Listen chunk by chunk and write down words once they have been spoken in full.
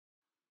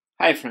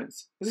Hi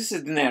friends, this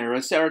is Denario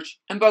Research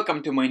and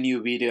welcome to my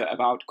new video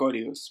about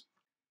Codius.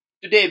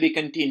 Today we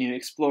continue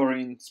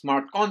exploring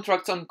smart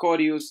contracts on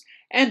Codius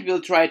and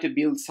we'll try to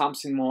build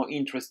something more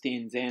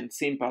interesting than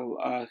simple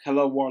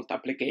Hello World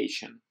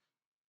application.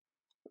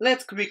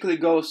 Let's quickly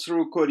go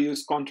through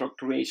Codius contract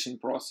creation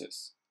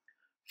process.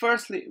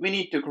 Firstly, we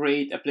need to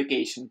create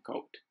application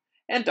code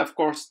and of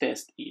course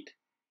test it.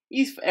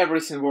 If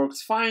everything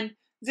works fine,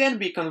 then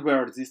we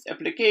convert this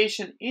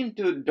application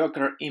into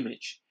Docker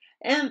image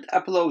and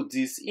upload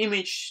this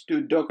image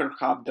to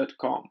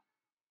dockerhub.com.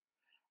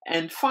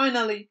 And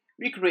finally,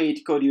 we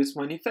create Codius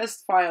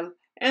manifest file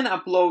and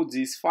upload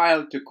this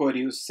file to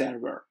Codius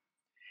server.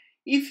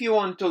 If you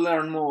want to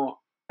learn more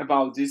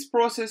about this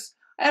process,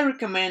 I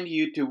recommend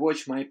you to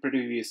watch my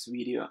previous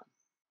video.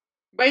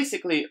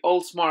 Basically, all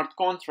smart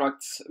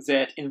contracts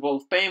that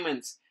involve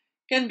payments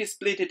can be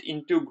split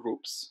in two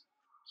groups.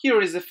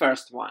 Here is the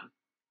first one.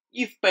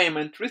 If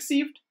payment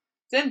received,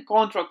 then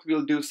contract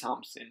will do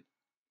something.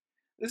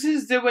 This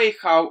is the way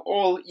how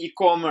all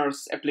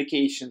e-commerce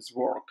applications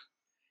work.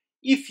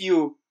 If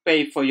you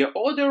pay for your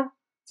order,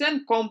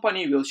 then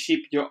company will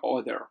ship your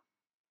order.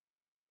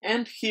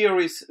 And here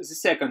is the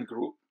second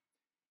group.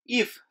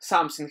 If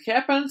something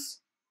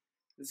happens,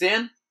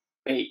 then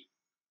pay.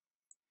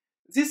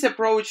 This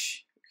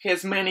approach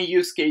has many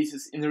use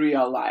cases in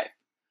real life.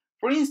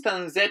 For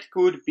instance, that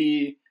could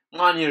be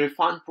money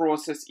refund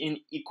process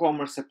in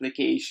e-commerce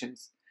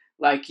applications,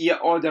 like your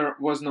order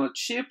was not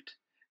shipped,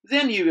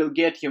 then you will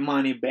get your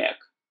money back.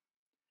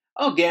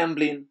 Or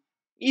gambling.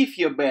 If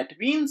your bet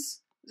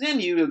wins, then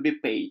you will be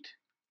paid.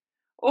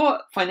 Or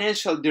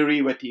financial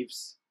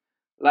derivatives.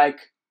 Like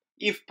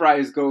if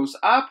price goes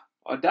up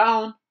or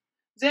down,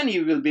 then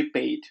you will be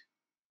paid.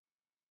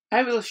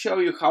 I will show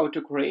you how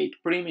to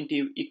create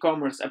primitive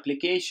e-commerce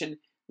application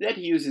that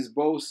uses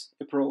both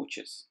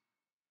approaches.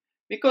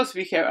 Because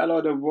we have a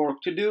lot of work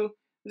to do,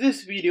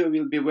 this video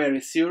will be very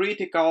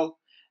theoretical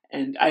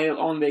and I will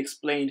only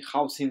explain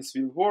how things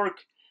will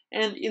work,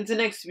 and in the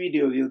next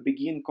video we'll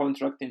begin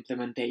contract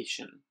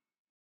implementation.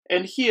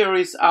 And here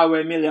is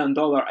our $1 million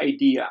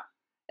idea.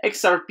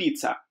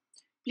 XRPizza,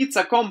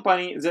 pizza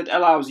company that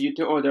allows you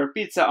to order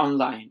pizza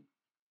online.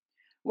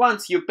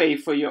 Once you pay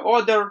for your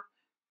order,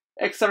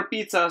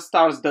 XRPizza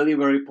starts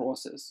delivery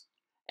process.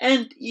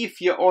 And if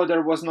your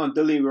order was not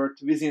delivered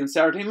within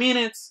 30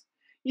 minutes,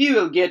 you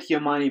will get your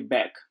money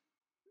back.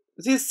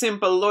 This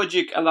simple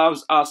logic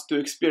allows us to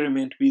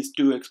experiment with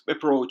two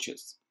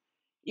approaches.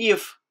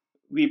 If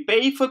we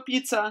pay for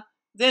pizza,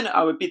 then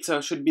our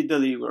pizza should be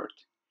delivered.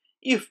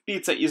 If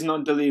pizza is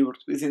not delivered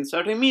within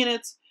 30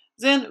 minutes,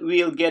 then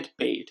we'll get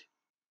paid.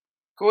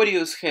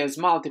 Codius has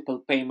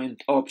multiple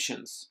payment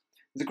options.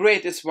 The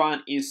greatest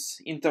one is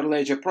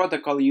Interledger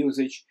protocol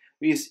usage,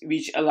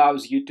 which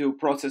allows you to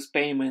process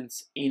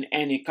payments in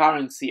any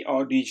currency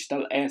or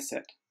digital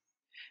asset.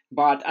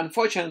 But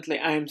unfortunately,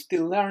 I am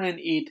still learning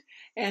it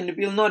and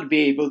will not be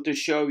able to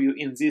show you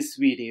in this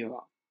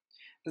video.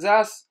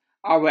 Thus,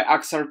 our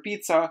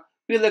XRPizza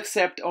will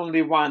accept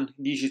only one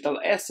digital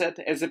asset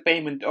as a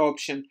payment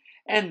option,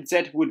 and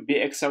that would be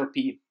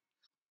XRP.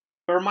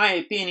 For my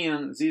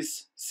opinion,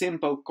 this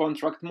simple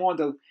contract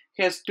model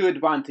has two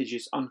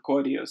advantages on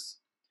Codius.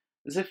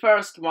 The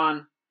first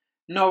one,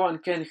 no one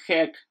can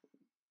hack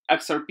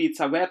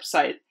XRPizza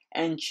website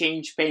and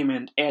change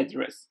payment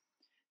address,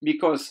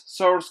 because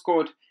source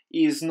code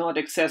is not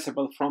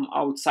accessible from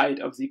outside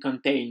of the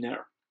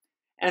container.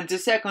 And the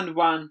second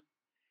one,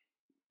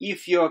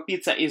 if your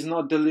pizza is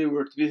not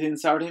delivered within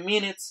 30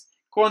 minutes,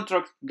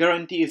 contract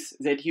guarantees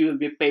that you will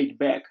be paid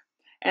back,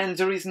 and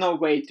there is no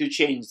way to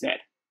change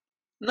that.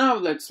 Now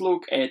let's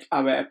look at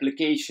our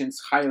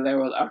application's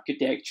high-level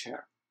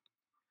architecture.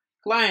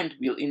 Client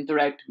will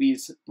interact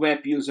with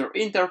web user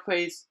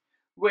interface,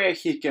 where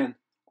he can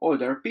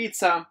order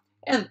pizza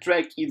and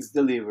track its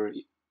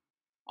delivery.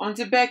 On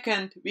the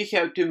backend, we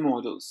have two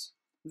models.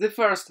 The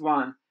first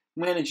one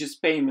manages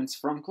payments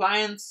from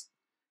clients,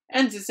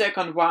 and the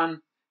second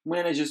one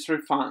manages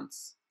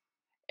refunds.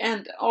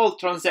 And all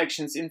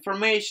transactions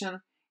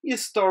information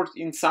is stored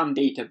in some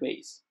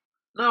database.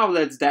 Now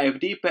let's dive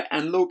deeper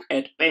and look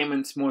at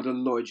payments model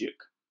logic.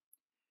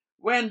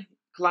 When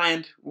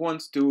client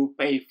wants to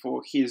pay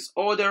for his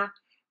order,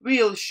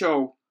 we'll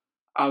show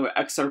our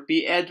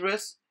XRP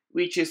address,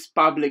 which is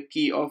public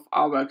key of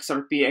our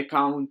XRP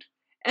account,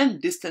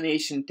 and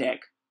destination tag.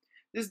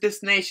 This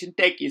destination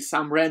tag is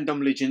some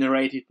randomly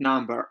generated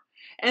number,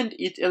 and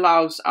it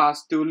allows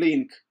us to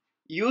link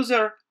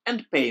user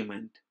and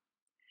payment.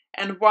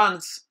 And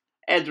once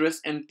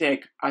address and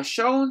tag are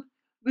shown,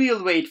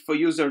 we'll wait for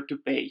user to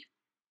pay.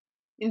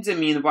 In the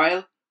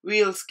meanwhile,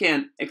 we'll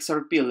scan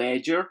XRP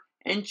Ledger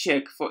and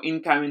check for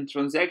incoming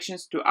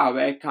transactions to our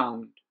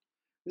account.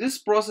 This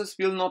process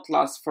will not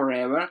last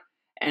forever,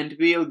 and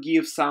we'll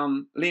give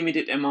some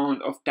limited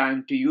amount of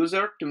time to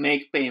user to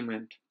make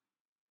payment.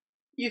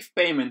 If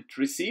payment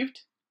received,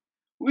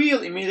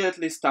 we'll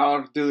immediately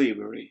start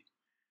delivery.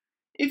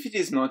 If it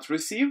is not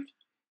received,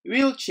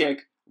 we'll check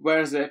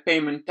where the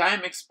payment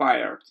time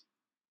expired.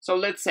 So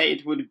let's say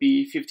it would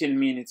be 15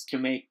 minutes to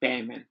make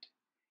payment.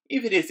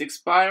 If it is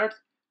expired,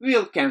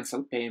 we'll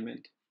cancel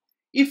payment.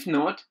 If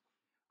not,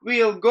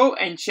 we'll go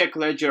and check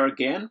ledger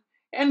again,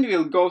 and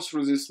we'll go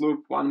through this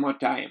loop one more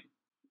time.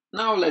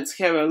 Now let's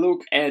have a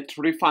look at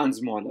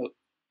refunds model.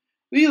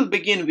 We'll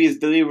begin with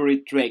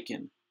delivery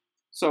tracking.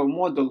 So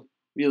model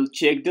will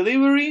check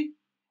delivery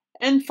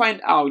and find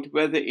out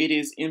whether it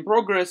is in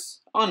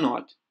progress or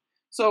not.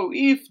 So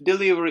if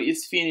delivery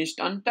is finished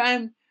on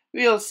time,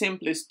 we'll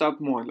simply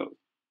stop model.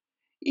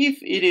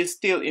 If it is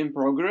still in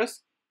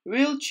progress,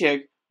 we'll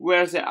check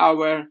whether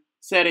our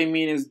 30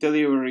 minutes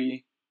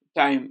delivery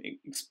time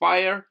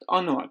expired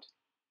or not.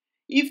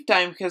 If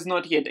time has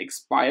not yet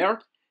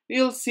expired,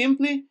 we'll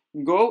simply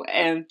go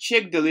and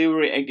check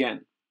delivery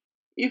again.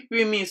 If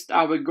we missed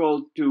our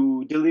goal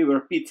to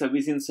deliver pizza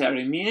within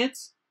 30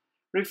 minutes,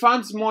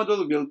 refunds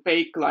model will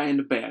pay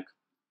client back.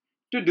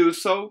 To do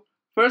so,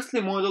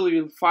 firstly model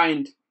will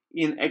find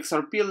in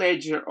XRP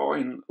Ledger or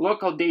in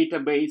local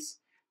database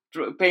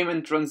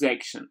payment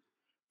transaction.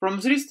 From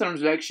this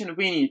transaction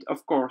we need,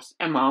 of course,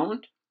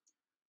 amount,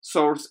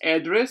 source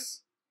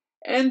address,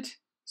 and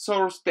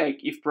source tag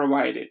if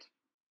provided.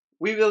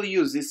 We will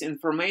use this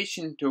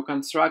information to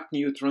construct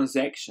new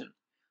transaction.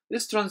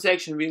 This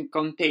transaction will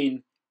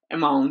contain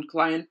amount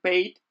client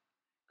paid,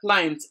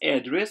 client's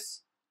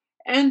address,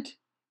 and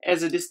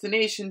as a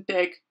destination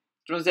tag,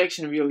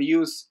 transaction will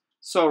use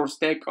source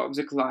tag of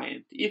the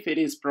client, if it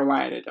is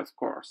provided, of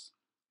course.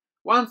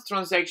 Once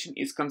transaction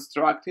is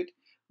constructed,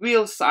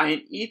 we'll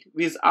sign it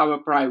with our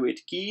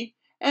private key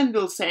and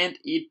will send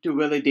it to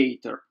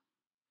validator.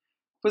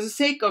 For the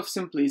sake of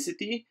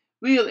simplicity,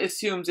 we'll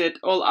assume that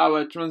all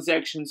our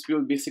transactions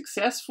will be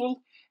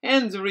successful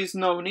and there is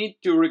no need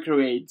to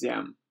recreate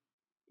them.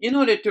 In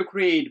order to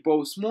create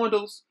both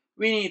models,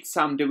 we need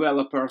some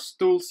developers'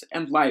 tools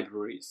and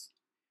libraries.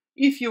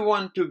 If you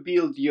want to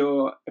build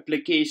your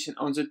application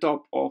on the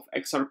top of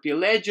XRP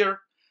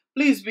Ledger,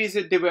 please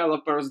visit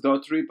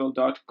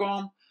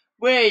developers.ripple.com,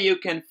 where you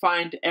can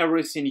find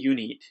everything you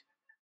need.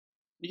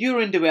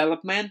 During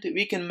development,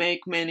 we can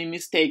make many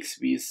mistakes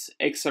with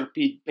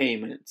XRP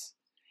payments,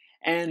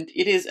 and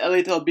it is a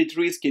little bit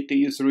risky to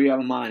use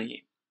real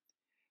money.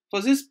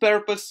 For this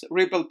purpose,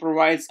 Ripple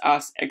provides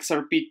us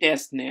XRP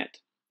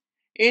Testnet.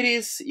 It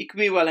is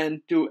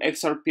equivalent to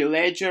XRP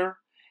Ledger.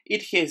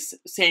 It has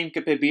same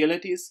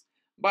capabilities,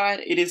 but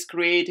it is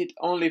created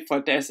only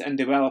for test and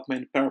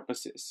development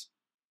purposes.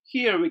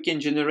 Here we can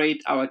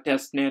generate our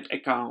Testnet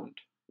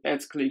account.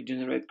 Let's click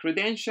Generate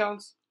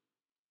Credentials.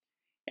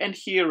 And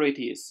here it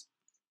is.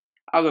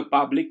 Our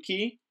public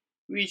key,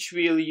 which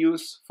we'll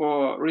use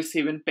for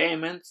receiving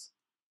payments.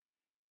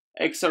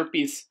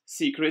 XRP's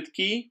secret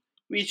key,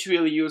 which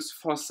we'll use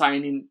for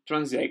signing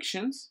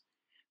transactions.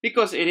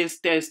 Because it is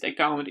test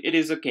account, it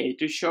is okay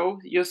to show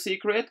your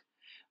secret,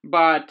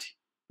 but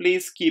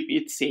please keep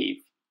it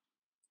safe.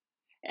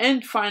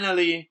 And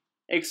finally,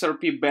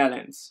 XRP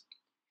balance.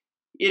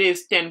 It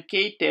is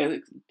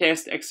 10k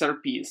test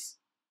XRPs.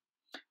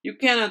 You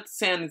cannot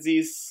send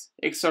these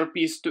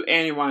XRPs to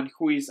anyone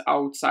who is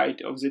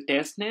outside of the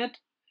testnet.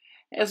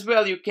 As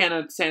well, you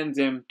cannot send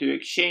them to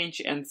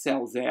exchange and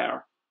sell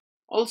there.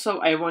 Also,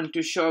 I want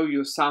to show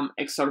you some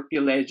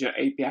XRP Ledger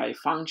API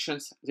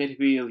functions that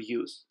we will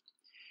use.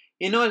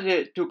 In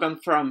order to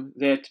confirm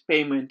that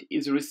payment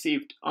is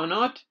received or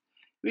not,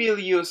 we'll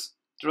use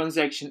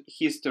transaction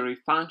history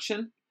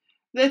function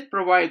that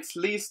provides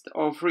list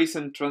of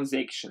recent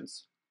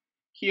transactions.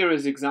 Here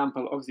is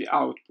example of the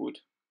output.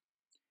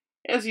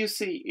 As you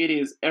see, it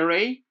is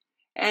array,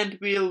 and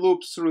we'll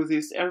loop through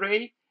this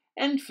array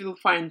and we'll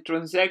find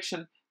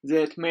transaction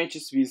that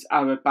matches with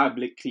our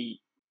public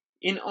key.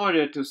 In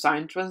order to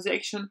sign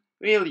transaction,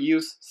 we'll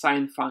use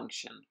sign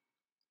function.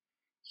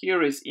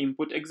 Here is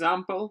input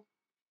example.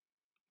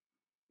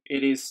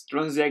 It is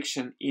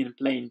transaction in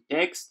plain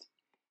text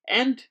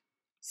and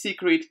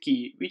secret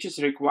key, which is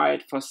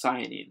required for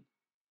signing.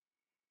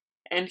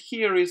 And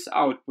here is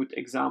output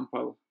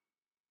example.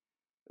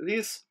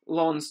 This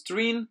long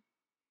string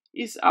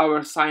is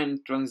our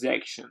signed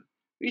transaction,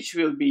 which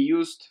will be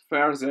used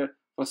further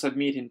for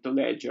submitting to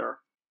Ledger.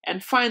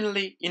 And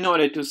finally, in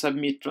order to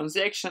submit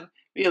transaction,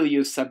 we'll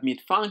use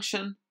submit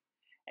function.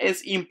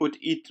 As input,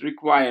 it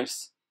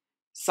requires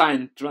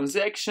signed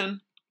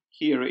transaction.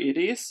 Here it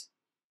is.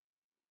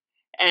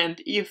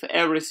 And if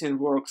everything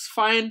works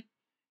fine,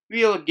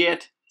 we'll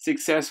get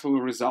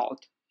successful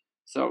result.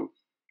 So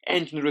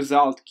engine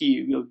result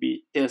key will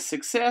be test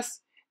success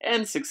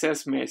and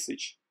success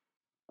message.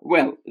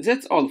 Well,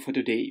 that's all for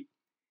today.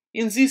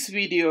 In this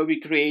video,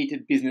 we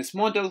created business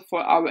model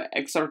for our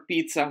XR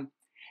Pizza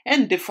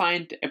and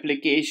defined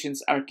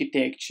applications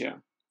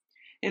architecture.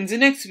 In the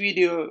next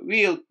video,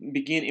 we'll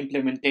begin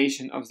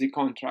implementation of the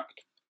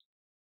contract.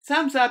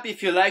 Thumbs up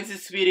if you like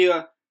this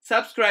video,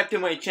 subscribe to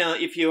my channel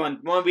if you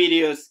want more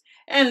videos,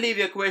 and leave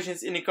your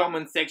questions in the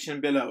comment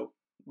section below.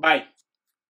 Bye!